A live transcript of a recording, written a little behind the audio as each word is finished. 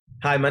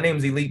Hi, my name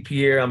is Elite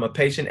Pierre. I'm a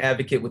patient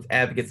advocate with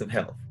Advocates of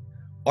Health.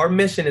 Our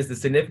mission is to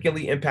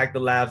significantly impact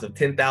the lives of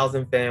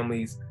 10,000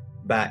 families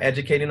by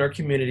educating our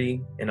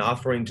community and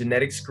offering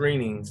genetic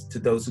screenings to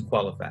those who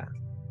qualify.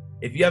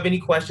 If you have any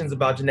questions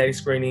about genetic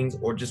screenings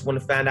or just want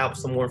to find out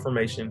some more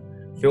information,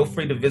 feel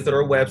free to visit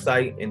our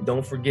website and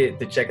don't forget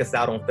to check us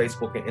out on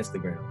Facebook and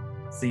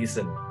Instagram. See you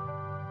soon.